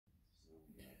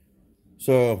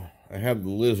So I have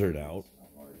the Lizard out.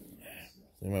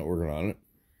 I'm not working on it.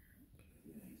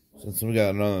 Since we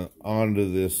got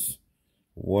onto this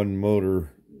one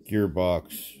motor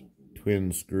gearbox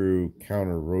twin screw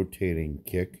counter rotating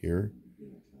kick here,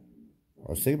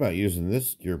 I was thinking about using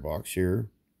this gearbox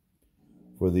here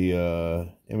for the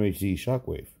MHD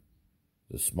Shockwave.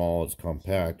 It's small, it's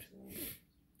compact.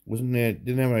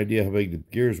 Didn't have an idea how big the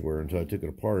gears were until I took it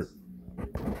apart.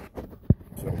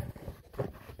 So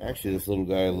actually this little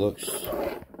guy looks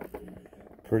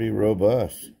pretty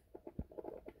robust.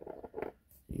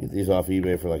 You get these off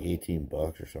eBay for like 18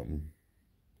 bucks or something.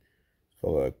 It's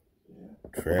called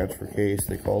a transfer case,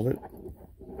 they called it.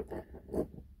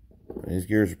 And these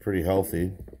gears are pretty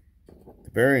healthy.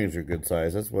 The bearings are good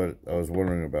size. That's what I was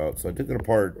wondering about. So I took it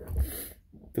apart,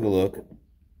 took a look.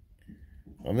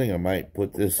 I think I might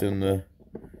put this in the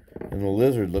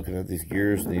Lizard, looking at these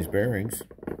gears and these bearings.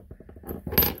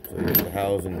 So here's the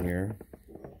housing here.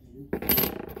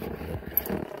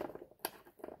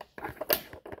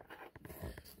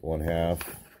 One half,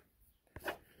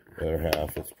 the other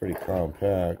half. It's pretty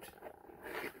compact.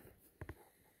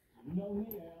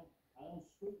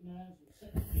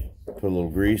 Put a little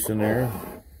grease in there.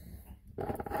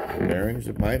 The bearings,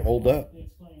 it might hold up.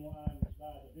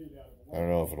 I don't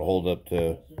know if it'll hold up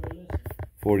to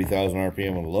 40,000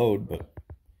 RPM on the load, but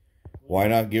why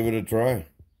not give it a try?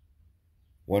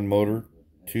 One motor,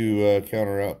 two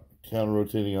counter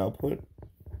rotating output,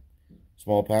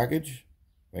 small package.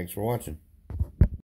 Thanks for watching.